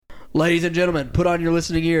Ladies and gentlemen, put on your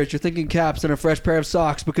listening ears, your thinking caps, and a fresh pair of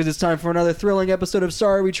socks because it's time for another thrilling episode of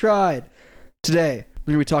Sorry We Tried. Today,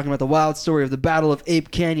 we're going to be talking about the wild story of the Battle of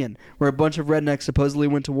Ape Canyon, where a bunch of rednecks supposedly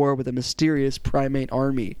went to war with a mysterious primate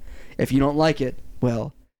army. If you don't like it,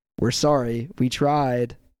 well, we're sorry, we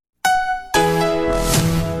tried.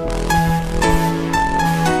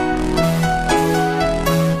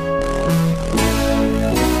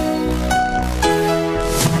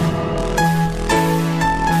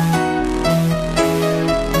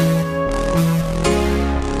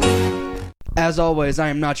 As always, I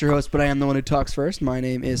am not your host, but I am the one who talks first. My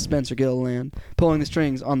name is Spencer Gilliland. Pulling the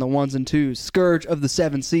strings on the ones and twos, Scourge of the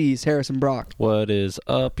Seven Seas, Harrison Brock. What is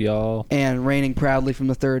up, y'all? And reigning proudly from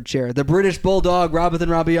the third chair, the British Bulldog, Robinson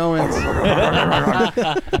Robbie Owens.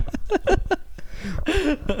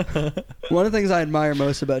 One of the things I admire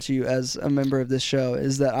most about you as a member of this show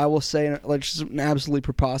is that I will say like just an absolutely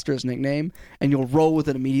preposterous nickname, and you'll roll with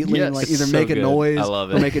it immediately and like either make a noise or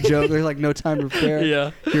make a joke. There's like no time to prepare.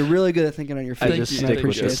 Yeah, you're really good at thinking on your feet. I just stick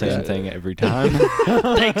with the same thing every time.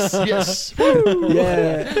 Thanks. Yes. Woo.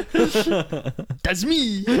 Yeah, that's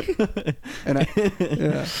me. And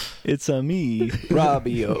It's a me,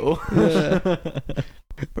 Robbio. Yeah.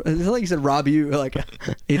 It's like you said, rob you. Like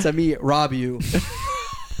it's a me, rob you.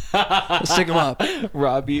 Stick them up,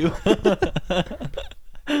 rob you.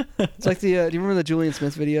 It's like the. Do you remember the Julian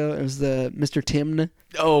Smith video? It was the Mr. Timn.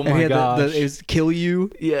 Oh my gosh! It was kill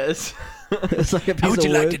you. Yes. It's like a piece How would of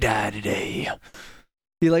you wood. like to die today?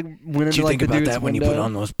 He like went into like the dude's window. Did you think about that when you put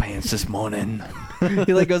on those pants this morning?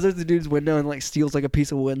 He like goes to the dude's window and like steals like a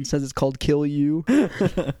piece of wood and says it's called "Kill You."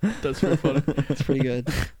 That's pretty funny. It's pretty good.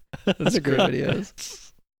 That's a great videos.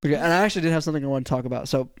 Okay, and I actually did have something I want to talk about.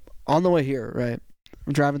 So on the way here, right,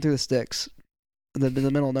 I'm driving through the sticks, in the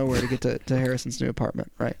middle of nowhere to get to Harrison's new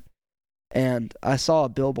apartment, right, and I saw a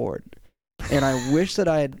billboard, and I wish that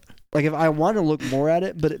I had like if I wanted to look more at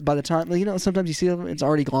it, but by the time sometimes you see it, it's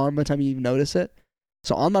already gone by the time you even notice it.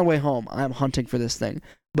 So on my way home, I'm hunting for this thing,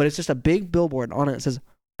 but it's just a big billboard on it. It says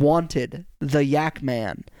 "Wanted, the Yak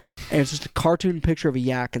Man," and it's just a cartoon picture of a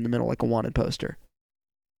yak in the middle, like a wanted poster.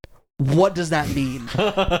 What does that mean?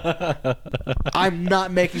 I'm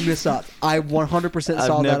not making this up. I 100%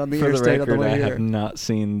 saw that on the interstate on the way here. I have not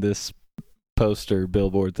seen this poster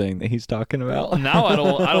billboard thing that he's talking about. Now I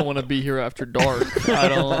don't want to be here after dark. I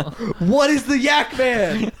don't. What is the Yak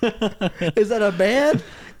Man? Is that a man?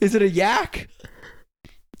 Is it a yak?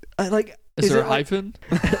 Is there a hyphen?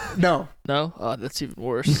 No. No? Oh, that's even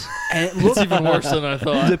worse. And It's even worse than I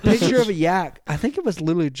thought. The picture of a yak, I think it was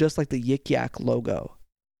literally just like the Yik Yak logo.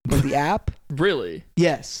 Like the app? Really?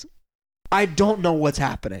 Yes. I don't know what's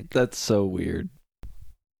happening. That's so weird.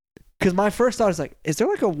 Because my first thought is like, is there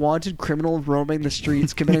like a wanted criminal roaming the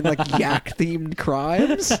streets committing like yak-themed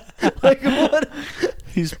crimes? Like what?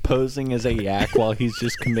 He's posing as a yak while he's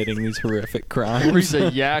just committing these horrific crimes. Or he's a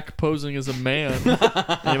yak posing as a man.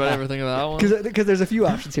 Anybody ever think of that one? Because there's a few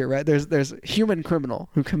options here, right? There's human criminal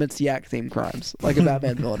who commits yak-themed crimes, like a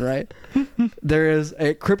Batman villain, right? There is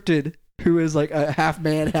a cryptid who is like a half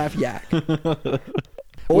man, half yak.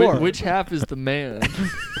 Or which half is the man?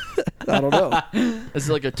 I don't know. Is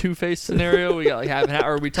it like a Two-Face scenario? We got like half and half.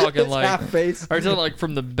 Or are we talking like half face? Are we talking like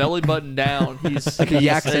from the belly button down? He's Like a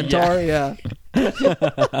yak centaur, yeah.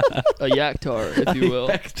 A yaktar, if you will.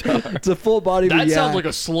 It's a full body of a yak. That sounds like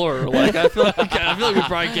a slur. Like I feel like we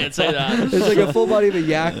probably can't say that. It's like a full body of a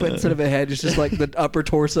yak, but instead of a head, it's just like the upper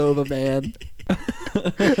torso of a man.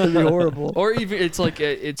 It'd be horrible. Or even it's like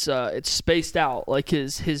it's spaced out. Like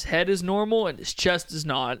his head is normal and his chest is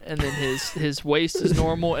not, and then his waist is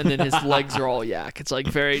normal, and then his legs are all yak. It's like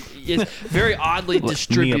very oddly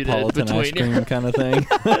distributed Neapolitan between ice cream kind of thing.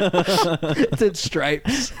 It's in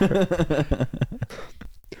stripes.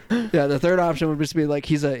 Yeah, the third option would just be like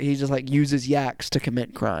he just like uses yaks to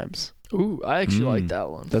commit crimes. Ooh, I actually like that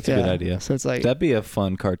one. That's a good idea. So it's like that'd be a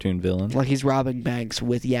fun cartoon villain. Like he's robbing banks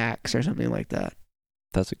with yaks or something like that.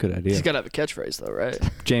 That's a good idea. He's got to have a catchphrase though, right?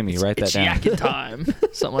 Jamie, write that down. It's yakking time.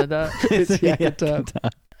 Something like that. It's yakking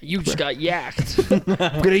time. You just got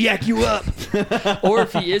yacked. I'm gonna yak you up. Or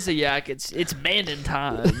if he is a yak, it's manning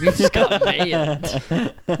time. You just got manned.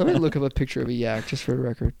 Let me look up a picture of a yak just for the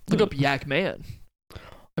record. Look up yak man.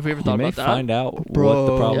 Have we ever thought about that? You may find out Bro.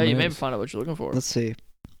 what the problem is. Yeah, you may find out what you're looking for. Let's see.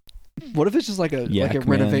 What if it's just like a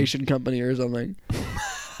renovation company or something?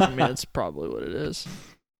 I mean, that's probably what it is.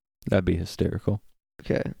 That'd be hysterical.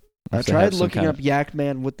 Okay. I tried looking up Yak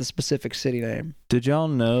Man with the specific city name. Did y'all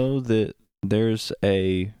know that there's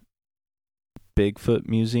a Bigfoot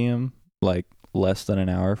museum like less than an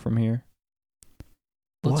hour from here?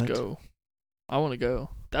 Let's What? go. I want to go.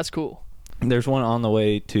 That's cool. There's one on the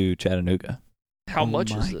way to Chattanooga. How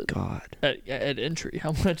much is my it God. at entry?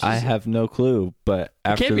 How much? Is I it? have no clue, but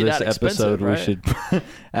after can't be this that expensive, episode, we right? should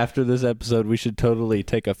after this episode we should totally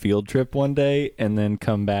take a field trip one day and then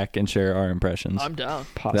come back and share our impressions. I'm down.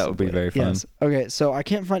 Possibly. That would be very fun. Yes. Okay, so I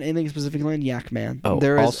can't find anything specifically in Yak Man. Oh,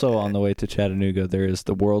 There is also on the way to Chattanooga, there is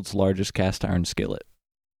the world's largest cast iron skillet.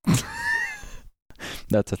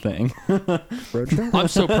 That's a thing. road trip. I'm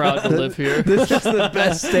so proud to live here. This is the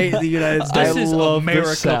best state in the United States. This is love the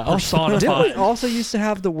America South. Didn't we personified. also used to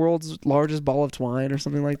have the world's largest ball of twine or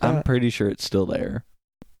something like that? I'm pretty sure it's still there.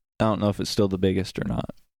 I don't know if it's still the biggest or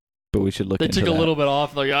not, but we should look They into took a that. little bit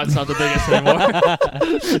off. Like, oh, it's not the biggest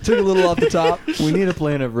anymore. Took a little off the top. We need to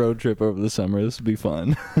plan a road trip over the summer. This would be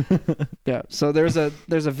fun. Yeah. So there's a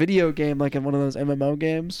video game like in one of those MMO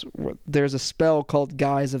games. Where there's a spell called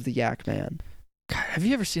Guise of the Yak Man. God, have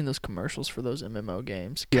you ever seen those commercials for those MMO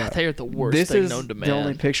games? God, Yeah. they are the worst This thing is known to the only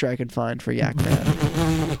man. picture I could find for Yak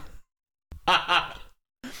Man.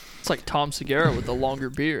 It's like Tom Segura with a longer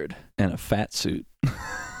beard. And a fat suit.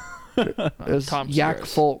 It's Tom Yak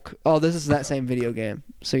Segura's. Folk. Oh, this is that same video game.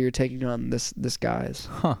 So you're taking on this guise.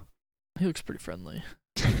 Huh. He looks pretty friendly.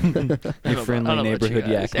 Your know about- friendly I don't know about you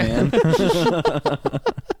neighborhood yak guys.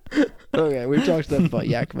 man. Okay, we've talked enough about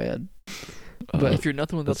Yak Man. But If you're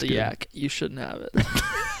nothing without That's the good. yak, you shouldn't have it.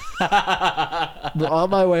 But on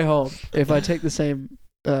my way home, if I take the same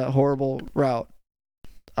horrible route,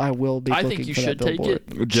 I will be I looking think you for should that take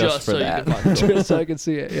billboard. it Just for so that. you can find it. Just so I can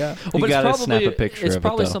see it, yeah. Well, but gotta it's probably, snap a picture it's of it,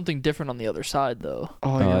 probably though. something different on the other side, though.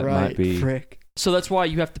 Oh, Oh, you're it might right. be. Frick. So that's why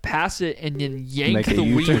you have to pass it and then yank Make a the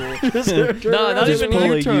U-turn. wheel. No, not Just even pull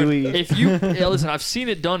a a U-turn. UE. If you listen, I've seen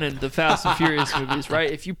it done in the Fast and Furious movies, right?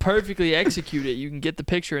 If you perfectly execute it, you can get the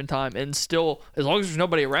picture in time and still, as long as there's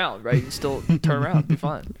nobody around, right? You can still turn around, be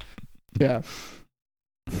fine. Yeah.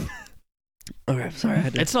 Okay, I'm sorry. I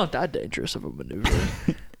had to, It's not that dangerous of a maneuver.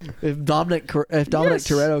 if Dominic Yes.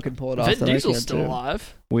 Toretto can pull it off, Vin then I Diesel's can still too.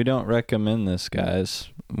 alive. We don't recommend this, guys.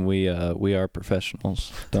 We are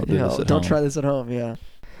professionals. Don't do Yeah, this at don't home. try this at home. Yeah.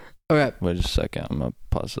 Okay. Wait just a second. I'm gonna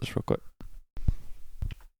pause this real quick.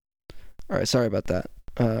 All right. Sorry about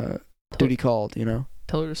that. Duty called. You know.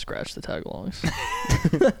 Tell her to scratch the tag-alongs.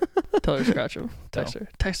 Tell her to scratch them. Text her.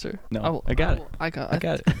 Text her. No, I got it. I got I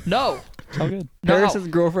got it. No. It's all good. No. Harrison's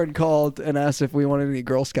girlfriend called and asked if we wanted any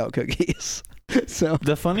Girl Scout cookies. So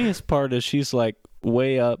The funniest part is she's like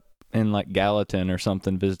way up in like Gallatin or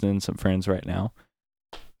something visiting some friends right now.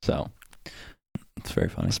 So it's very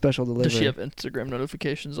funny. special delivery. Does she have Instagram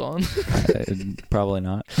notifications on? Probably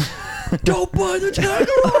not. Don't buy the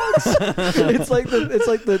tagalongs. it's like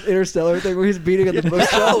the Interstellar thing where he's beating on the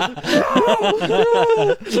bookshelf.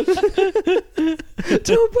 No!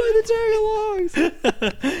 Don't buy the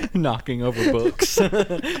tagalongs. Knocking over books.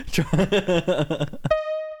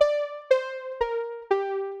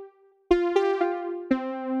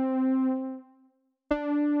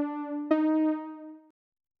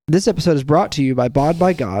 This episode is brought to you by Bod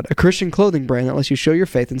by God, a Christian clothing brand that lets you show your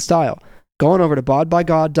faith in style. Go on over to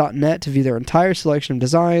bodbygod.net to view their entire selection of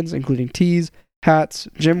designs, including tees, hats,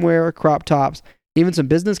 gym wear, crop tops, even some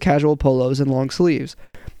business casual polos and long sleeves.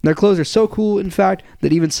 Their clothes are so cool, in fact,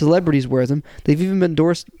 that even celebrities wear them. They've even been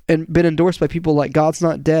endorsed by people like God's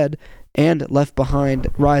Not Dead and Left Behind,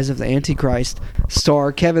 Rise of the Antichrist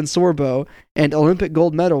star Kevin Sorbo, and Olympic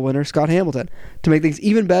gold medal winner Scott Hamilton. To make things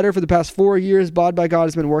even better, for the past 4 years, Bod by God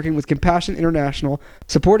has been working with Compassion International,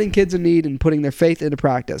 supporting kids in need and putting their faith into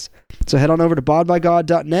practice. So head on over to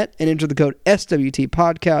bodbygod.net and enter the code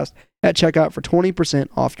SWTPodcast at checkout for 20%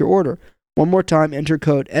 off your order. One more time, enter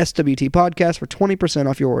code SWTPodcast for 20%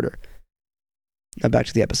 off your order. Now back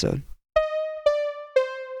to the episode.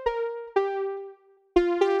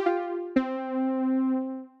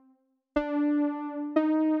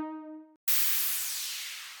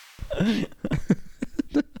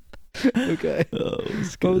 Okay.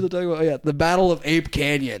 What was I talking about? Oh, yeah, the Battle of Ape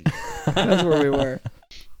Canyon. That's where we were.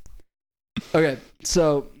 Okay,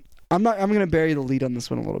 so I'm gonna bury the lead on this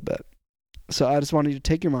one a little bit. So I just wanted you to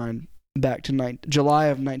take your mind back to July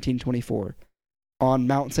of 1924 on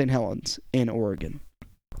Mount St. Helens in Oregon.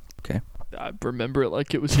 I remember it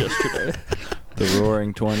like it was yesterday. The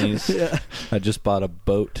Roaring 20s. Yeah. I just bought a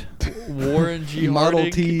boat. Warren G. Model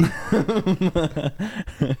Harding. T.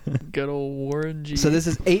 Good old Warren G. So this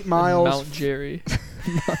is 8 miles. Mount Jerry.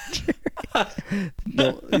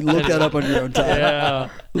 No, look that up on your own time. Yeah.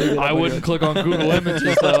 Look it up I on wouldn't click on Google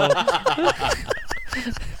Images though.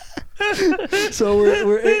 So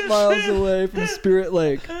we're 8 miles away from Spirit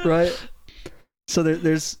Lake, right? So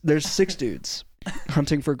there's 6 dudes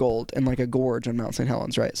hunting for gold in like a gorge on Mount St.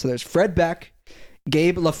 Helens, right? So there's Fred Beck,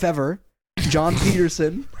 Gabe Lefevre, John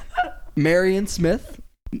Peterson, Marion Smith,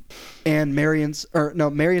 and Marion's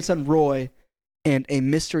son Roy, and a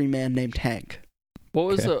mystery man named Hank. What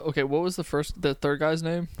was the third guy's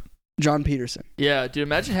name? John Peterson. Yeah, dude,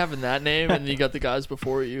 imagine having that name and then you got the guys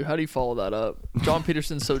before you. How do you follow that up? John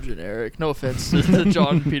Peterson's so generic. No offense to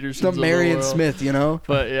John Peterson. The Marion Smith, you know?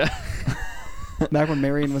 But yeah. Back when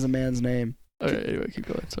Marion was a man's name. Okay, anyway, keep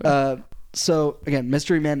going. Sorry. So, again,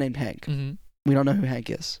 mystery man named Hank. Mm-hmm. We don't know who Hank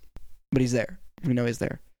is, but he's there. We know he's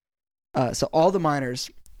there. So all the miners,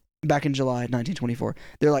 back in July 1924,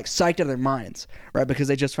 they're like psyched out of their minds, right? Because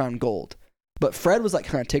they just found gold. But Fred was like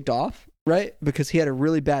kind of ticked off, right? Because he had a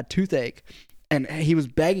really bad toothache, and he was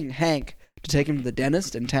begging Hank to take him to the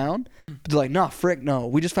dentist in town. But they're like, "No, frick, no.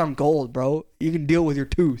 We just found gold, bro. You can deal with your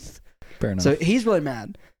tooth." Fair enough. So he's really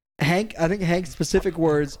mad. I think Hank's specific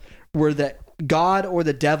words were that God or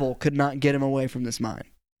the devil could not get him away from this mine.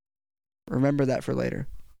 Remember that for later,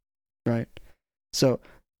 right? So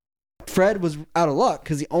Fred was out of luck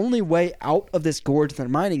because the only way out of this gorge they're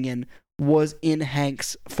mining in was in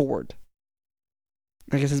Hank's Ford.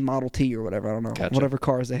 I guess his Model T or whatever. I don't know. Gotcha. Whatever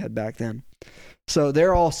cars they had back then. So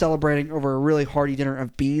they're all celebrating over a really hearty dinner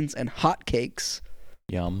of beans and hotcakes.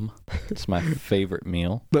 Yum. It's my favorite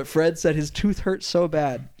meal. But Fred said his tooth hurt so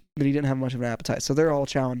bad that he didn't have much of an appetite. So they're all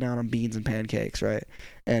chowing down on beans and pancakes, right?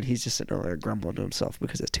 And he's just sitting over there grumbling to himself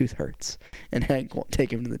because his tooth hurts. And Hank won't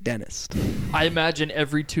take him to the dentist. I imagine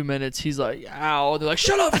every 2 minutes he's like, ow. They're like,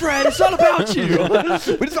 shut up, Fred. It's not about you.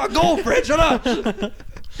 We just got gold, Fred. Shut up.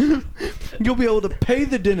 You'll be able to pay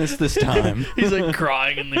the dentist this time. He's like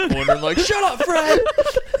crying in the corner, like, shut up, Fred.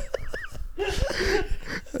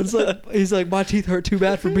 It's like, he's like, my teeth hurt too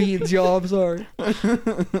bad for beans, y'all. I'm sorry.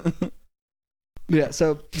 Yeah,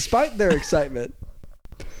 so despite their excitement,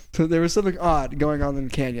 so there was something odd going on in the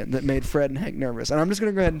canyon that made Fred and Hank nervous. And I'm just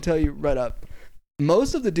going to go ahead and tell you right up.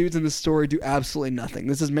 Most of the dudes in this story do absolutely nothing.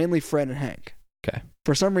 This is mainly Fred and Hank. Okay.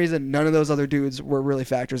 For some reason, none of those other dudes were really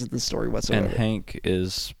factors in this story whatsoever. And Hank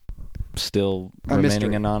is still A mystery.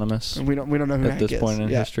 remaining anonymous And we don't know who at Hank this is. point in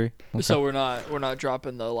Yeah. history. Okay. So we're not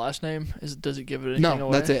dropping the last name? Does it give it anything No,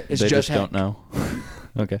 away? that's it. It's they just just Hank. don't know.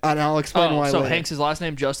 Okay. And I'll explain why so later. Hank's his last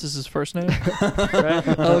name, just as his first name? Right?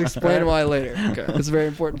 I'll explain why later. Okay. It's a very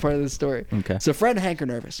important part of this story. Okay. So Fred and Hank are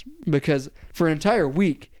nervous because for an entire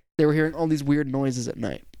week they were hearing all these weird noises at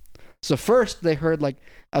night. So first they heard like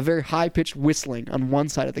a very high-pitched whistling on one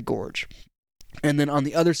side of the gorge. And then on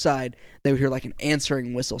the other side, they would hear like an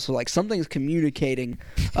answering whistle. So like something's communicating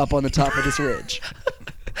up on the top of this ridge.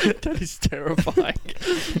 That is terrifying.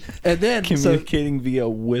 And then Communicating via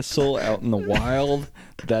whistle out in the wild.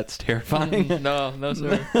 That's terrifying. No,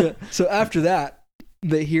 sir. so after that,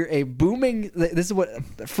 they hear a booming. This is what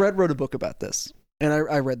Fred wrote a book about this, and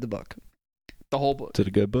I read the book. The whole book. Is it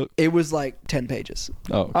a good book? It was like 10 pages.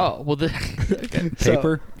 Oh. Okay. Oh, well, Okay.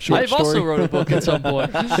 Paper? Short I've story? also wrote a book at some point.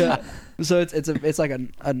 Yeah. So it's like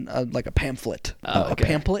a pamphlet. Oh, A okay.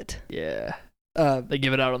 pamphlet. Yeah. Uh, They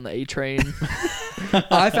give it out on the A train.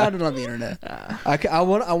 I found it on the internet. Ah. I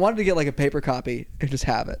wanted to get like a paper copy and just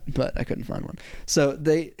have it, but I couldn't find one. So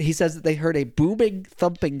he says that they heard a booming,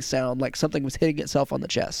 thumping sound like something was hitting itself on the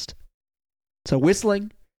chest. So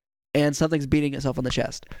whistling, and something's beating itself on the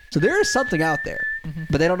chest. So there is something out there,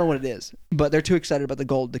 but they don't know what it is. But they're too excited about the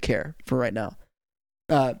gold to care for right now.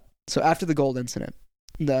 So after the gold incident,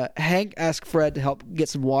 Hank asked Fred to help get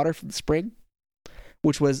some water from the spring,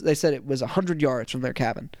 which was, they said it was 100 yards from their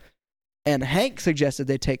cabin. And Hank suggested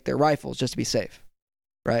they take their rifles just to be safe,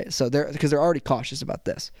 right? So because they're already cautious about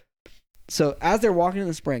this. So as they're walking in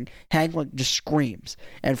the spring, Hank just screams,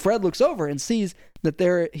 and Fred looks over and sees that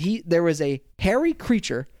there was a hairy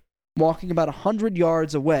creature walking about 100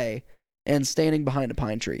 yards away and standing behind a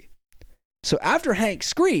pine tree. So after Hank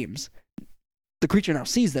screams, the creature now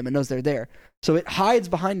sees them and knows they're there. So it hides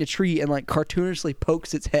behind a tree and like cartoonishly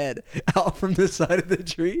pokes its head out from the side of the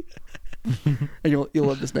tree. And you'll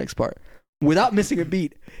love this next part. Without missing a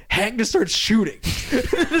beat, Hank just starts shooting.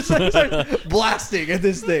 Just starts blasting at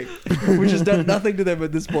this thing, which has done nothing to them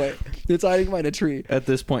at this point. It's hiding behind a tree. At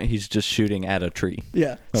this point, he's just shooting at a tree.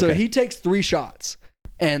 Yeah. So Okay. he takes 3 shots,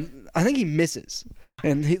 and I think he misses.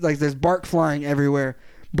 And there's bark flying everywhere.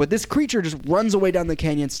 But this creature just runs away down the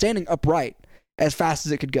canyon, standing upright as fast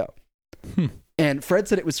as it could go. And Fred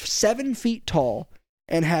said it was 7 feet tall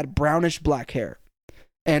and had brownish black hair.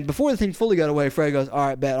 And before the thing fully got away, Fred goes, all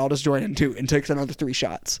right, bet, I'll just join in too, and takes another 3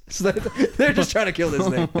 shots. So they're just trying to kill this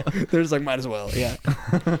thing. They're just like, might as well, yeah.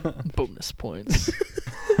 Bonus points.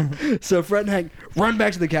 So Fred and Hank run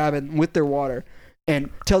back to the cabin with their water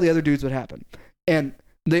and tell the other dudes what happened. And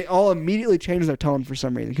they all immediately changed their tone for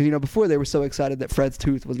some reason. Because, before they were so excited that Fred's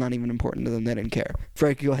tooth was not even important to them. They didn't care.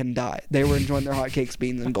 Fred could go ahead and die. They were enjoying their hotcakes,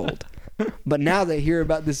 beans, and gold. But now they hear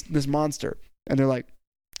about this monster, and they're like,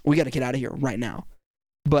 we got to get out of here right now.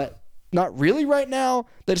 But not really right now.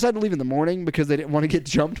 They decided to leave in the morning because they didn't want to get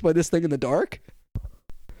jumped by this thing in the dark.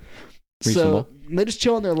 Reasonable. So they just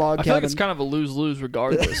chill in their log I feel cabin. like it's kind of a lose-lose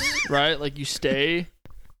regardless, right? Like you stay,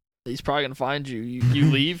 he's probably gonna find you.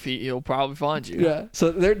 You leave, he'll probably find you. Yeah.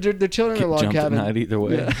 So they're chilling in their Get log jumped cabin. at night either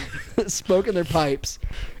way. Yeah. Smoking their pipes,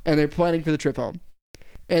 and they're planning for the trip home.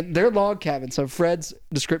 And their log cabin. So Fred's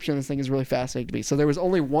description of this thing is really fascinating to me. So there was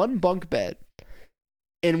only one bunk bed,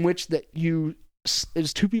 in which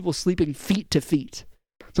there's two people sleeping feet to feet.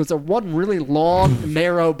 So it's a one really long,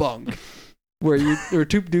 narrow bunk where there are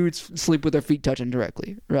two dudes sleep with their feet touching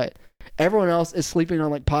directly. Right. Everyone else is sleeping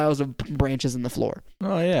on like piles of branches in the floor.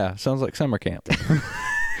 Oh yeah, sounds like summer camp.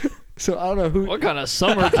 So I don't know who. What kind of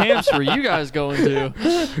summer camps were you guys going to?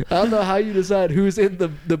 I don't know how you decide who's in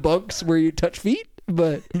the bunks where you touch feet,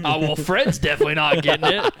 but Oh, well, Fred's definitely not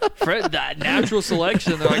getting it. Fred, that natural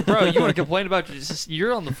selection. They're like, bro, you want to complain about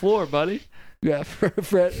you're on the floor, buddy. yeah,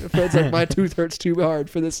 Fred's like, my tooth hurts too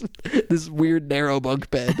hard for this weird narrow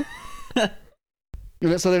bunk bed.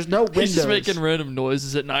 And so there's no windows. He's just making random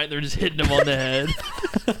noises at night. And they're just hitting him on the head.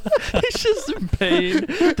 He's just in pain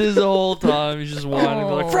this whole time. He's just whining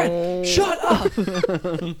like, Fred, shut up.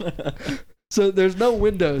 So there's no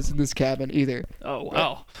windows in this cabin either. Oh,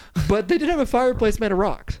 wow. But they did have a fireplace made of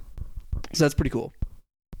rocks. So that's pretty cool.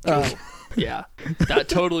 Yeah, that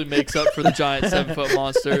totally makes up for the giant 7-foot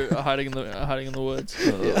monster hiding in the woods.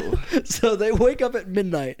 Yeah. So they wake up at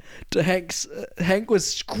midnight to Hank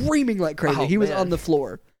was screaming like crazy. Oh, he was man. on the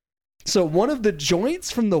floor. So one of the joints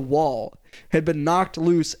from the wall had been knocked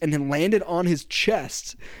loose and had landed on his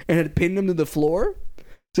chest and had pinned him to the floor.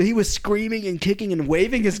 So he was screaming and kicking and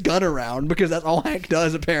waving his gun around because that's all Hank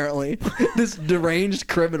does apparently. This deranged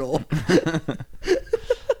criminal.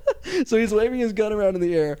 So he's waving his gun around in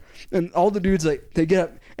the air, and all the dudes they get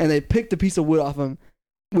up and they pick the piece of wood off him,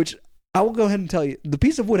 which I will go ahead and tell you, the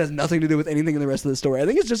piece of wood has nothing to do with anything in the rest of the story. I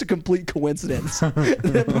think it's just a complete coincidence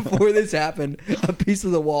that before this happened, a piece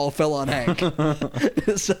of the wall fell on Hank.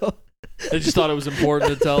 So They just thought it was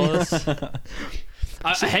important to tell us.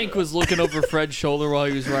 Hank was looking over Fred's shoulder while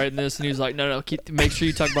he was writing this, and he was like, "No, make sure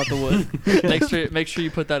you talk about the wood. Make sure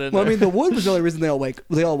you put that in well, there." I mean, the wood was the only reason they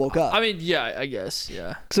all woke up. I mean, yeah, I guess,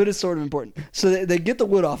 yeah. So it is sort of important. So they get the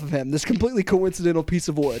wood off of him, this completely coincidental piece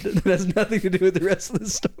of wood that has nothing to do with the rest of the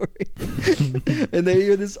story. And they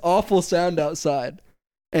hear this awful sound outside.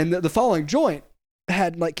 And the falling joint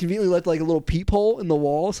had conveniently left a little peephole in the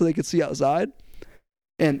wall so they could see outside.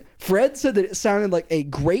 And Fred said that it sounded like a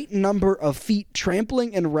great number of feet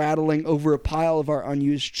trampling and rattling over a pile of our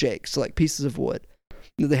unused shakes, so pieces of wood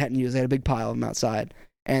that they hadn't used. They had a big pile of them outside.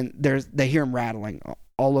 And they hear them rattling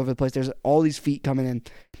all over the place. There's all these feet coming in.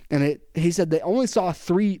 And he said they only saw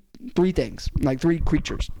three things, three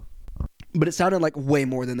creatures. But it sounded like way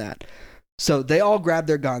more than that. So they all grabbed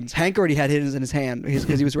their guns. Hank already had his in his hand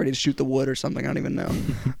because he was ready to shoot the wood or something. I don't even know.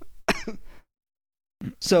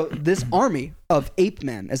 So this army of ape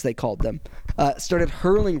men, as they called them, started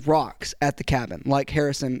hurling rocks at the cabin, like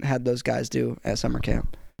Harrison had those guys do at summer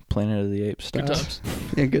camp. Planet of the Apes style. Good times.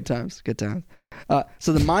 Yeah, good times.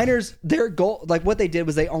 So the miners, their goal, what they did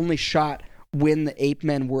was they only shot when the ape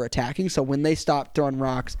men were attacking. So when they stopped throwing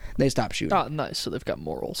rocks, they stopped shooting. Oh, nice. So they've got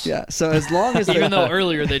morals. Yeah. So as long as Even though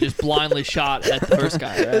earlier they just blindly shot at the first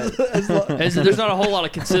guy, right? There's not a whole lot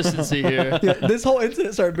of consistency here. Yeah, this whole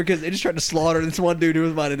incident started because they just tried to slaughter this one dude who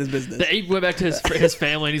was minding his business. The ape went back to his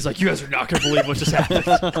family, and he's like, "You guys are not going to believe what just happened."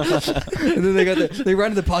 And then they ran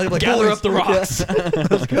to the potty like, Gather "Boys, up the rocks." yeah,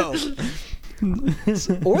 let's go.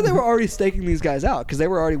 Or they were already staking these guys out because they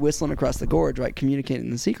were already whistling across the gorge, right,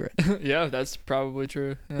 communicating the secret. Yeah, that's probably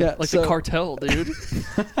true. Yeah, like so- the cartel, dude.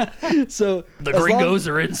 So The gringos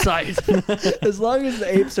are in sight. as long as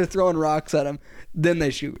the apes are throwing rocks at them, then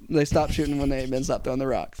they shoot. They stop shooting when the ape men stop throwing the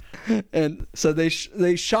rocks. And so they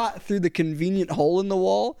shot through the convenient hole in the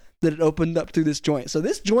wall that had opened up through this joint. So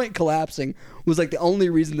this joint collapsing was the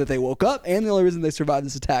only reason that they woke up and the only reason they survived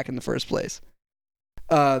this attack in the first place.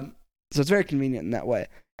 So it's very convenient in that way.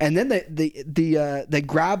 And then they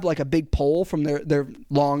grab a big pole from their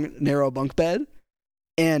long, narrow bunk bed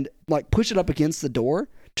and push it up against the door,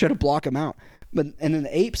 try to block them out. And then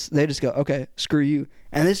the apes, they just go, okay, screw you.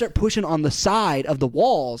 And they start pushing on the side of the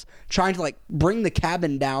walls, trying to bring the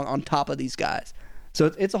cabin down on top of these guys.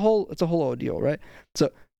 So it's a whole ordeal, right?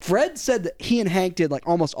 So Fred said that he and Hank did like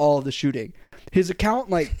almost all of the shooting. His account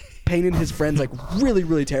like painted his friends like really,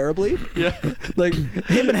 really terribly. Yeah. Like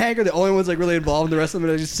him and Hank are the only ones like really involved, and the rest of them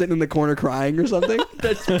are just sitting in the corner crying or something.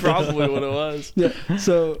 That's probably what it was. Yeah.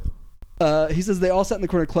 So he says they all sat in the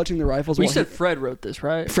corner clutching their rifles. We while said Fred wrote this,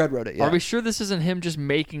 right? Fred wrote it. Yeah. Are we sure this isn't him just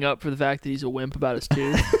making up for the fact that he's a wimp about his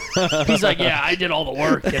tooth? He's like, yeah, I did all the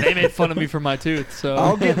work, and they made fun of me for my tooth. So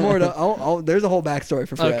I'll get more to. There's a whole backstory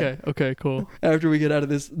for Fred. Okay, cool. After we get out of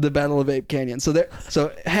the Battle of Ape Canyon,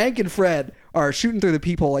 so Hank and Fred are shooting through the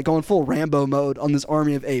people like going full Rambo mode on this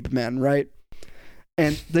army of ape men, right?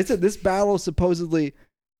 And they said this battle supposedly.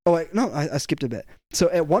 Oh wait, no, I skipped a bit. So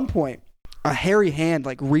at one point, a hairy hand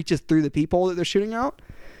like reaches through the people that they're shooting out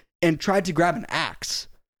and tried to grab an axe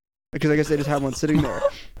because I guess they just have one sitting there.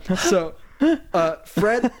 So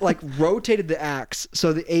Fred like rotated the axe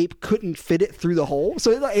so the ape couldn't fit it through the hole. So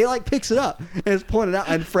it like picks it up and it's pointed out,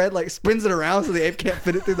 and Fred like spins it around so the ape can't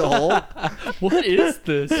fit it through the hole. What is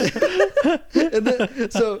this? And then,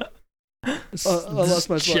 so I lost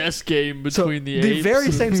my spot. Chess game between the apes. The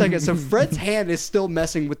very same second, so Fred's hand is still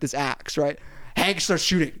messing with this axe, right? Hank starts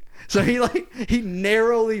shooting. So he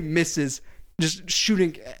narrowly misses just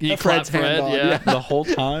shooting Fred's hand on. Yeah. The whole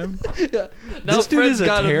time. Yeah. Now This dude Fred's is a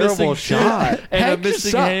got terrible missing shot. tooth and Hank a just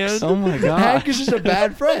missing sucks. hand. Oh my god. Hank is just a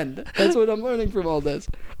bad friend. That's what I'm learning from all this.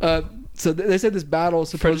 So they said this battle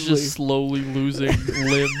Fred's supposedly just slowly losing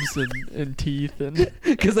limbs and teeth and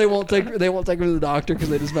because they won't take him to the doctor because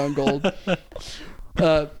they just found gold.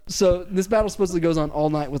 So this battle supposedly goes on all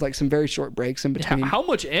night with like some very short breaks in between. how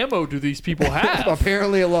much ammo do these people have?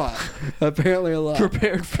 Apparently a lot.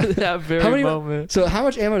 Prepared for that very How many- moment. So how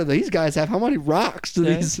much ammo do these guys have? How many rocks do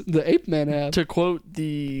the ape men have? To quote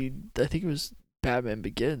I think it was Batman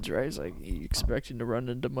Begins, right? It's like, you expecting to run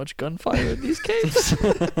into much gunfire in these caves?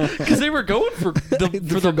 Because they were going for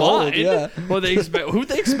the gold, mine. yeah. Well, who'd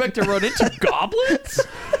they expect to run into? Goblins?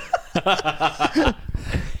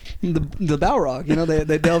 The Balrog,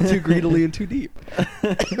 they delve too greedily and too deep.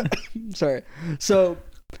 Sorry. So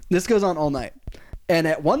this goes on all night. And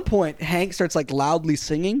at one point, Hank starts like loudly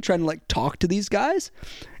singing, trying to like talk to these guys.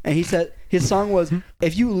 And he said his song was,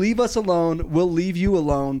 "If you leave us alone, we'll leave you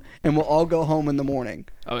alone, and we'll all go home in the morning."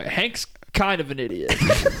 Okay, Hank's kind of an idiot.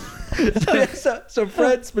 So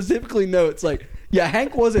Fred specifically notes like, yeah,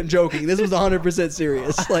 Hank wasn't joking. This was 100%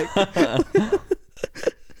 serious. Like,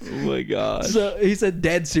 Oh my god. so he said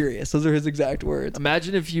dead serious. Those are his exact words.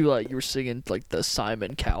 Imagine if you were singing like the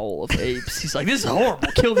Simon Cowell of apes. He's like, this is horrible.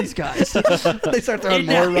 Kill these guys. They start throwing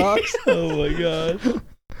more rocks. Oh my god.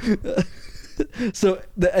 So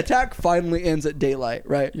the attack finally ends at daylight,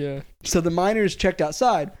 right? Yeah. So the miners checked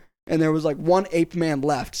outside, and there was like one ape man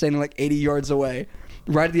left, standing like 80 yards away,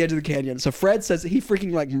 right at the edge of the canyon. So Fred says that he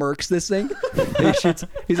freaking like murks this thing.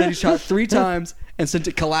 He said he shot 3 times and sent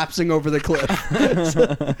it collapsing over the cliff.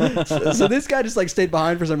 So this guy just like stayed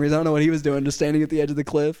behind for some reason. I don't know what he was doing, just standing at the edge of the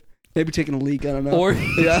cliff. Maybe taking a leak, I don't know. Or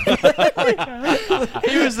yeah.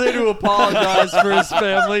 he was there to apologize for his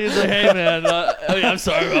family. He's like, hey man, I'm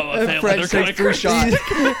sorry about my family. Fred They're takes kind 3 of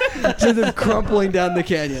shots. Sends him crumpling down the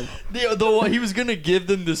canyon. He was gonna give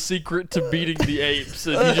them the secret to beating the apes,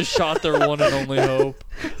 and he just shot their one and only hope.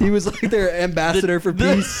 He was like their ambassador for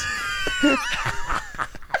peace.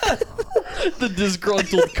 The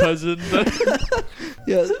disgruntled cousin.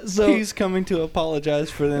 Yeah, so He's coming to apologize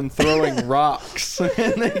for them throwing rocks and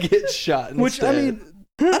they get shot instead. which I mean,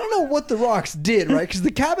 I don't know what the rocks did, right? Because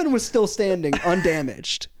the cabin was still standing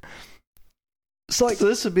undamaged. So like, So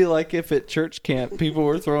this would be like if at church camp people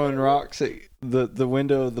were throwing rocks at the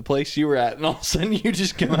window of the place you were at, and all of a sudden you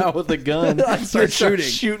just come out with a gun and start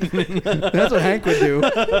shooting. That's what Hank would do.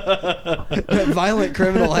 That violent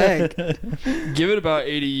criminal Hank. Give it about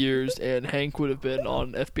 80 years, and Hank would have been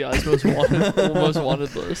on FBI's most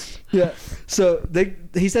wanted list. Yeah. So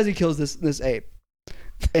he says he kills this ape,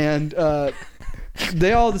 and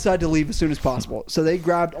they all decide to leave as soon as possible. So they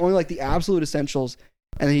grabbed only like the absolute essentials.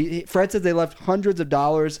 And Fred said they left hundreds of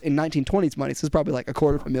dollars in 1920s money. So it's probably like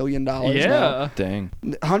 $250,000. Yeah. now. Dang.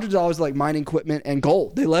 $100 of like mining equipment and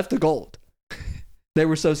gold. They left the gold. They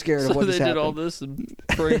were so scared of So what they just did happened. all this, and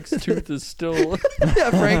Frank's tooth is still. Yeah,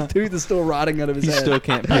 Frank's tooth is still rotting out of his He head. still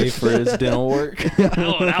can't pay for his dental work.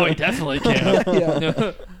 Oh, now he definitely can.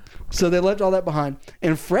 Yeah. So they left all that behind.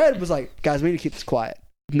 And Fred was like, guys, we need to keep this quiet.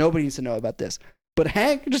 Nobody needs to know about this. But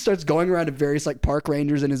Hank just starts going around to various like park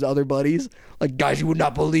rangers and his other buddies. Like, guys, you would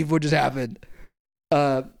not believe what just happened.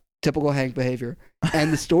 Typical Hank behavior.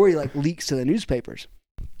 And the story like leaks to the newspapers.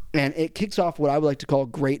 And it kicks off what I would like to call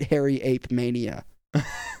Great Hairy Ape Mania.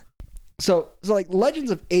 So like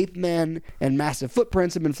legends of ape men and massive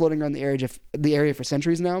footprints have been floating around the area for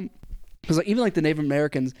centuries now. Because like even like the Native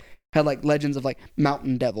Americans had like legends of like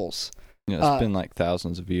mountain devils. Yeah, it's been like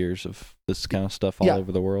thousands of years of this kind of stuff all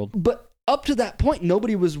over the world. But up to that point,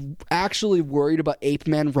 nobody was actually worried about ape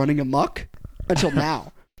man running amok until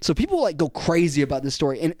now. So people like go crazy about this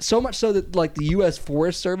story, and so much so that like the U.S.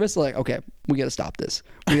 Forest Service, like, okay, we got to stop this.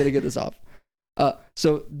 We got to get this off.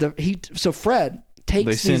 So Fred takes.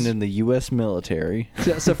 They send in the U.S. military.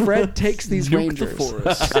 So Fred takes these Nuke rangers. the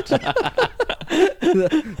forest.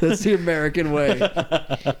 That's the American way.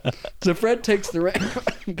 So Fred takes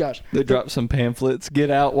the gosh. They drop some pamphlets. Get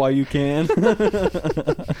out while you can.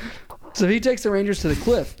 So he takes the rangers to the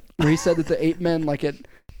cliff where he said that the ape men like had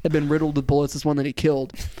been riddled with bullets. This one that he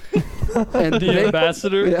killed. And The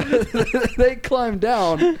ambassador. Yeah, they climbed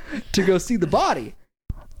down to go see the body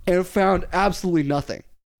and found absolutely nothing.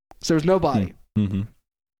 So there was no body. Mm-hmm.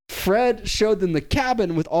 Fred showed them the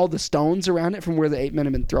cabin with all the stones around it from where the ape men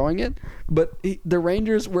had been throwing it, but the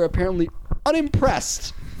rangers were apparently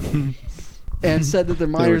unimpressed and said that the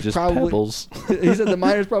miners he said the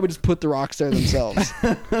miners probably just put the rocks there themselves.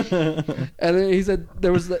 And then he said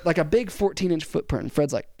there was like a big 14-inch footprint. And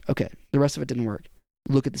Fred's like, okay, the rest of it didn't work.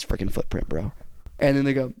 Look at this freaking footprint, bro. And then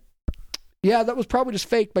they go, yeah, that was probably just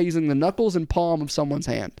faked by using the knuckles and palm of someone's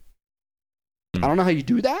hand. I don't know how you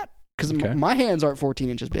do that. Because my hands aren't 14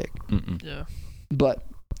 inches big. Mm-mm. Yeah. But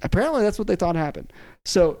apparently that's what they thought happened.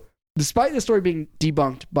 So despite the story being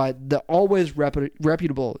debunked by the always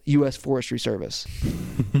reputable U.S. Forestry Service,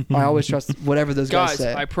 I always trust whatever those guys say.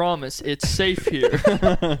 Guys, I promise, it's safe here.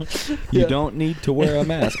 You don't need to wear a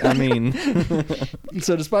mask. I mean.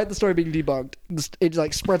 So despite the story being debunked, it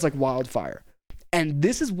like spreads like wildfire. And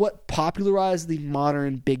this is what popularized the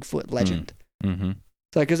modern Bigfoot legend. Mm-hmm.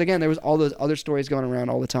 So, because again, there was all those other stories going around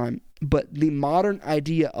all the time, but the modern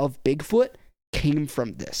idea of Bigfoot came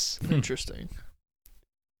from this. Interesting.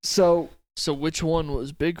 So which one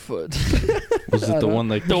was Bigfoot? Was it the one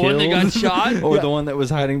they killed? The one that got shot? Or the one that was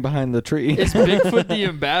hiding behind the tree? Is Bigfoot the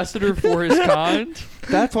ambassador for his kind?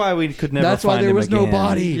 That's why we could never That's find why there him was no again.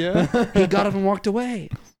 body. Yeah. He got up and walked away.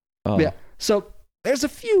 Oh. Yeah. So there's a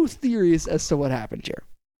few theories as to what happened here.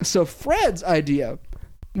 So Fred's idea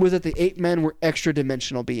was that the ape men were extra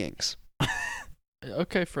dimensional beings.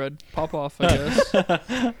 Okay, Fred, pop off, I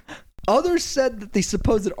guess. Others said that the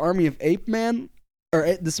supposed army of ape men,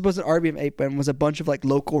 was a bunch of like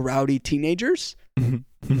local rowdy teenagers.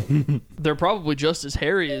 They're probably just as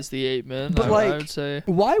hairy as the ape men. But I would say.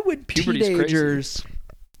 Why would Puberty's teenagers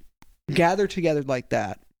gather together like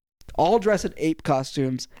that, all dress in ape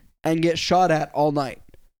costumes, and get shot at all night?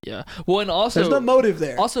 Yeah. Well, and also there's no motive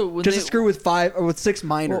there. Also, when just to screw with 6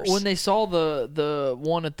 minors. Well, when they saw the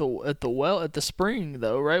one at the spring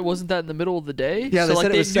though, right? Wasn't that in the middle of the day? Yeah, so they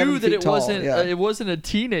said it was 7 knew that feet it tall, wasn't. yeah. It wasn't a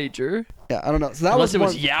teenager. Yeah, I don't know. So that Unless it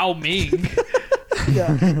was one, Yao Ming.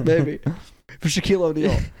 yeah, maybe for Shaquille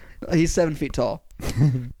O'Neal. He's 7 feet tall.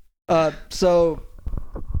 So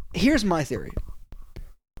here's my theory.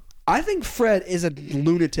 I think Fred is a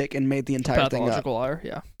lunatic and made the entire thing up. Pathological liar.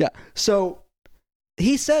 Yeah. Yeah. So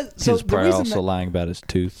he says. So He's the probably reason also lying about his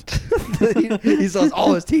tooth. he sells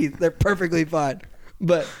all his teeth. They're perfectly fine.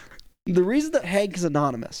 But the reason that Hank is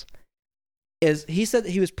anonymous is he said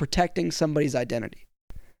that he was protecting somebody's identity.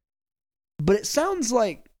 But it sounds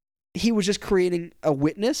like he was just creating a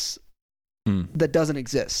witness that doesn't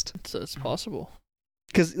exist. It's possible.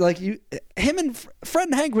 Because like him and Fred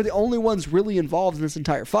and Hank were the only ones really involved in this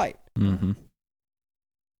entire fight. Mm-hmm.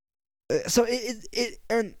 So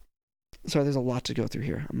sorry, there's a lot to go through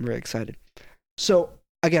here. I'm very excited. So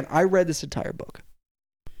again, I read this entire book.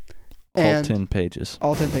 All 10 pages.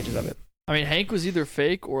 All 10 pages of it. I mean, Hank was either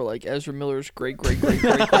fake or like Ezra Miller's great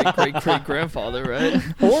grandfather, right?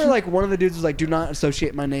 Or like one of the dudes was like, "Do not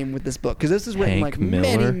associate my name with this book," because this is written Hank like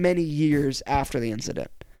Miller? many years after the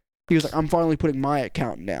incident. He was like, "I'm finally putting my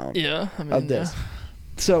account down." Yeah, I mean, of this. yeah.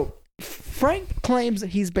 So Frank claims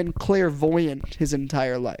that he's been clairvoyant his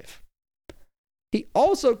entire life. He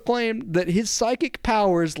also claimed that his psychic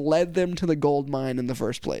powers led them to the gold mine in the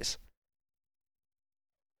first place.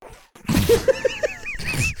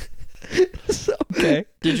 So, Okay.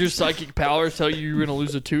 Did your psychic powers tell you were going to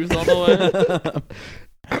lose a tooth on the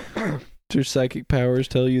way? Did your psychic powers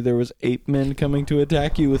tell you there was ape men coming to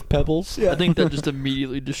attack you with pebbles? yeah. I think that just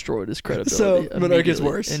immediately destroyed his credibility. So, but it gets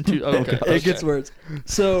worse. Okay. It gets worse.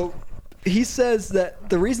 So he says that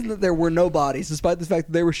the reason that there were no bodies, despite the fact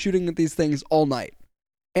that they were shooting at these things all night,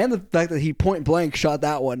 and the fact that he point blank shot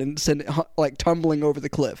that one and sent it like tumbling over the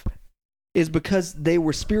cliff, is because they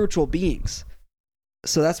were spiritual beings.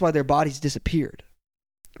 So that's why their bodies disappeared,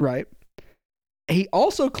 right? He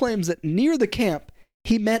also claims that near the camp,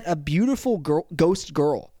 he met a beautiful ghost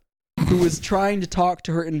girl who was trying to talk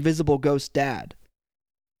to her invisible ghost dad,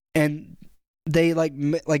 and they like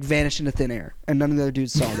vanished into thin air, and none of the other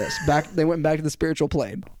dudes saw this. They went back to the spiritual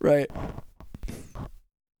plane, right?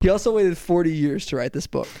 He also waited 40 years to write this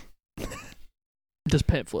book. This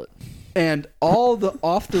pamphlet. And all the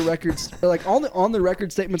off the records, like all the on the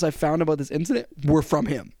record statements I found about this incident were from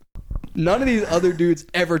him. None of these other dudes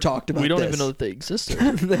ever talked about this. We don't even know that they existed.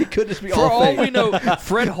 They could just be For all all fake. we know,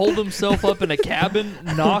 Fred holed himself up in a cabin,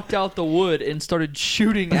 knocked out the wood, and started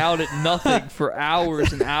shooting out at nothing for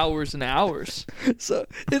hours and hours and hours. So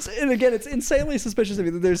it's insanely suspicious of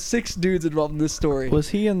me that there's 6 dudes involved in this story. Was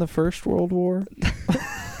he in the First World War?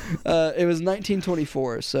 It was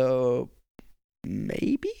 1924, so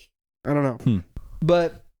maybe? I don't know.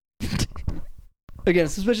 But again,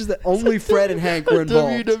 it's suspicious that only Fred and Hank were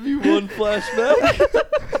involved. WW1 flashback.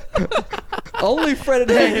 Only Fred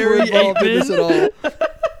and Hank were involved in this at all.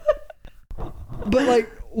 But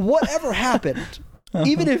like, whatever happened,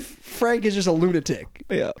 even if Frank is just a lunatic.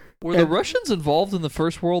 Yeah. Were the Russians involved in the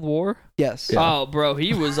First World War? Yes. Oh, bro,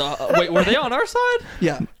 he was. Wait, were they on our side?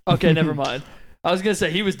 Yeah. Okay, never mind. I was gonna say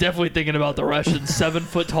he was definitely thinking about the Russians, 7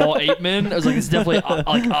 foot tall ape men. I was like, it's definitely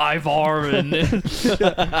like Ivar and.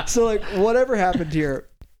 So like, whatever happened here,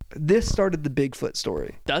 this started the Bigfoot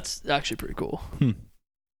story. That's actually pretty cool.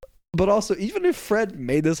 But also, even if Fred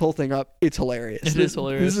made this whole thing up, it's hilarious. It is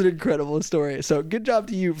hilarious. This is an incredible story. So good job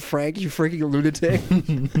to you, Frank, you freaking lunatic.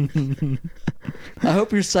 I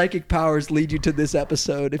hope your psychic powers lead you to this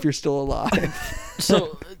episode if you're still alive.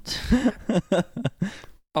 So,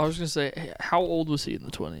 I was gonna say, how old was he in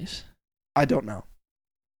the 20s? I don't know.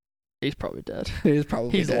 He's probably dead. He's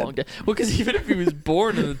probably He's dead. long dead. Well, because even if he was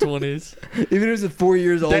born in the 20s, Even if he was at 4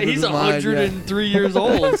 years old, he's 103 years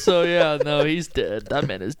old. So yeah, no, he's dead. That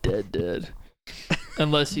man is dead.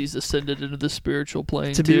 Unless he's ascended into the spiritual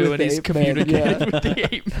plane To be too, with and the he's ape man, communicating yeah. with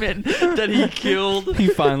the ape men that he killed. He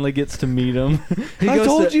finally gets to meet him. I goes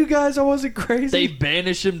told to- you guys I wasn't crazy. They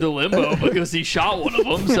banish him to limbo because he shot one of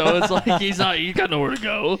them. So it's like he's got nowhere to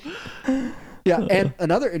go. Yeah, and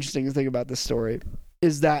another interesting thing about this story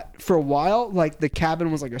is that for a while, like the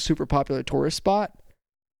cabin was like a super popular tourist spot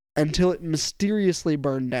until it mysteriously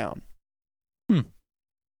burned down.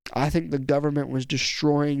 I think the government was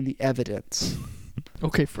destroying the evidence.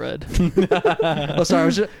 Okay, Fred. Oh,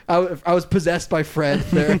 sorry, I was possessed by Fred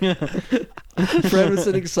there. Fred was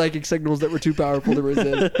sending psychic signals that were too powerful to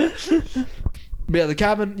resist. But yeah, the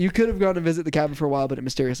cabin, you could have gone to visit the cabin for a while, but it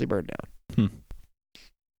mysteriously burned down.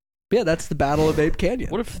 Yeah, that's the Battle of Ape Canyon.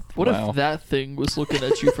 What if that thing was looking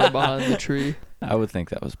at you from behind the tree? I would think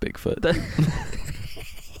that was Bigfoot.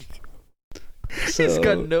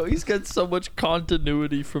 He's got so much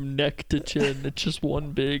continuity from neck to chin. It's just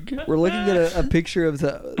one big. We're looking at a picture of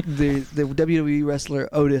the WWE wrestler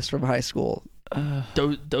Otis from high school.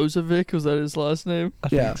 Dozovic, was that his last name? I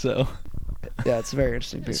Yeah. think so. Yeah, it's a very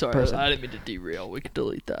interesting Sorry, person. I didn't mean to derail. We could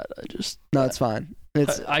delete that. No, it's fine.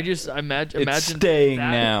 It's I imagine It's staying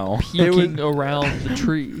that now. peeking around the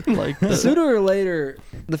tree like the, sooner or later,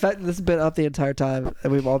 the fact that this has been up the entire time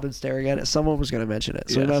and we've all been staring at it, someone was going to mention it,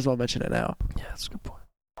 so we Yes. might as well mention it now. Yeah, that's a good point.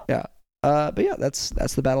 Yeah, but yeah, that's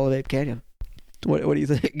the Battle of Ape Canyon. What do you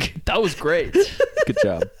think? That was great. Good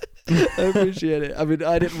job. I appreciate it. I mean,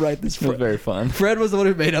 I didn't write this. It was very fun. Fred was the one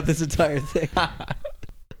who made up this entire thing.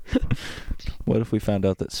 What if we found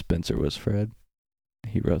out that Spencer was Fred?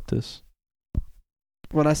 He wrote this.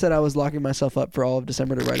 When I said I was locking myself up for all of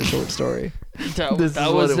December to write a short story, That This that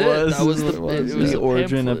is was what it. it was. That was This is the what it was. it was The a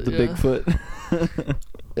origin of the pamphlet, yeah. Bigfoot.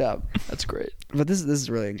 yeah. That's great. But this is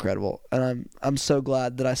really incredible, and I'm so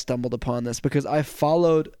glad that I stumbled upon this because I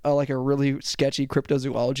followed like a really sketchy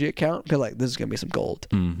cryptozoology account because like this is gonna be some gold.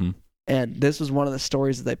 Mm-hmm. And this was one of the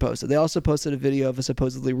stories that they posted. They also posted a video of a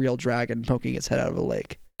supposedly real dragon poking its head out of a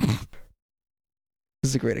lake. This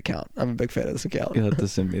is a great account. I'm a big fan of this account. You'll have to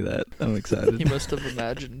send me that. I'm excited. He must have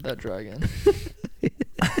imagined that dragon.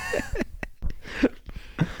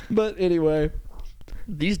 But anyway,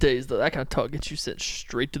 These days, that kind of talk gets you sent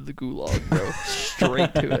straight to the gulag, bro.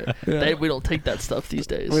 Straight to it. Yeah. We don't take that stuff these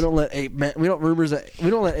days. we don't let rumors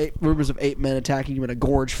of ape men attacking you in a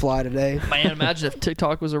gorge fly today. Man, imagine if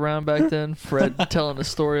TikTok was around back then. Fred telling a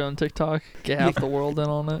story on TikTok, get half the world in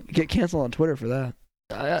on it. Get canceled on Twitter for that.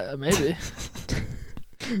 Maybe.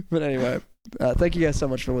 But anyway, thank you guys so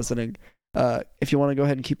much for listening. If you want to go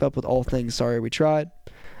ahead and keep up with all things Sorry We Tried,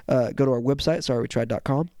 go to our website,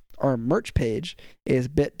 sorrywetried.com. Our merch page is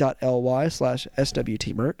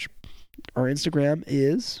bit.ly/SWTmerch. Our Instagram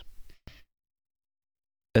is...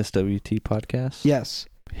 SWT Podcast? Yes.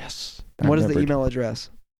 Yes. What is the email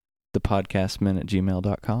address?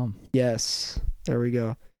 thepodcastmin@gmail.com. Yes. There we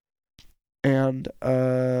go. And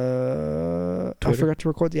I Twitter? forgot to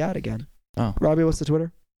record the ad again. Oh. Robbie, what's the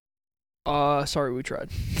Twitter? Sorry, we tried.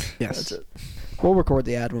 Yes. That's it. We'll record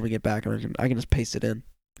the ad when we get back, and I can just paste it in.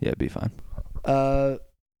 Yeah, it'd be fine. Yeah.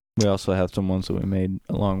 We also have some ones that we made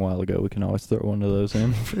a long while ago. We can always throw one of those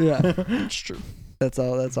in. It's true. That's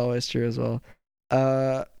always true as well.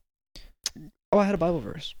 I had a Bible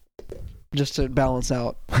verse just to balance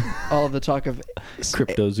out all of the talk of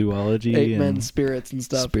Cryptozoology eight and men spirits and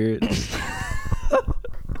stuff. spirits.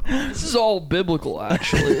 This is all biblical,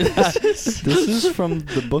 actually. This is from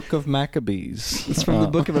the Book of Maccabees. It's from the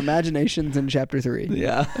Book of Imaginations in chapter 3.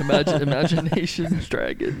 Yeah. Imaginations,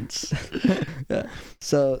 dragons. Yeah.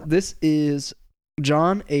 So this is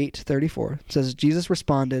John 8:34. It says, Jesus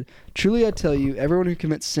responded, "Truly I tell you, everyone who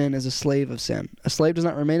commits sin is a slave of sin. A slave does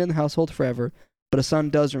not remain in the household forever, but a son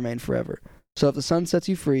does remain forever. So if the son sets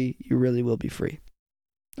you free, you really will be free."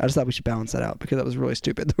 I just thought we should balance that out because that was really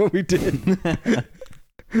stupid what we did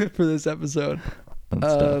for this episode.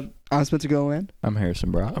 I'm Spencer Goland. I'm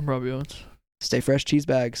Harrison Brock. I'm Robbie Owens. Stay fresh, cheese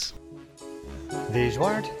bags. These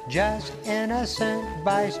weren't just innocent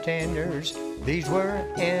bystanders. These were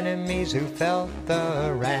enemies who felt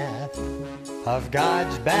the wrath of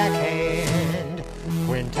God's backhand.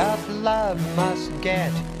 When tough love must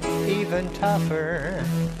get even tougher.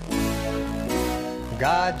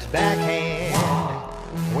 God's backhand.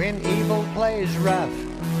 When evil plays rough,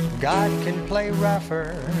 God can play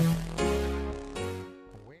rougher.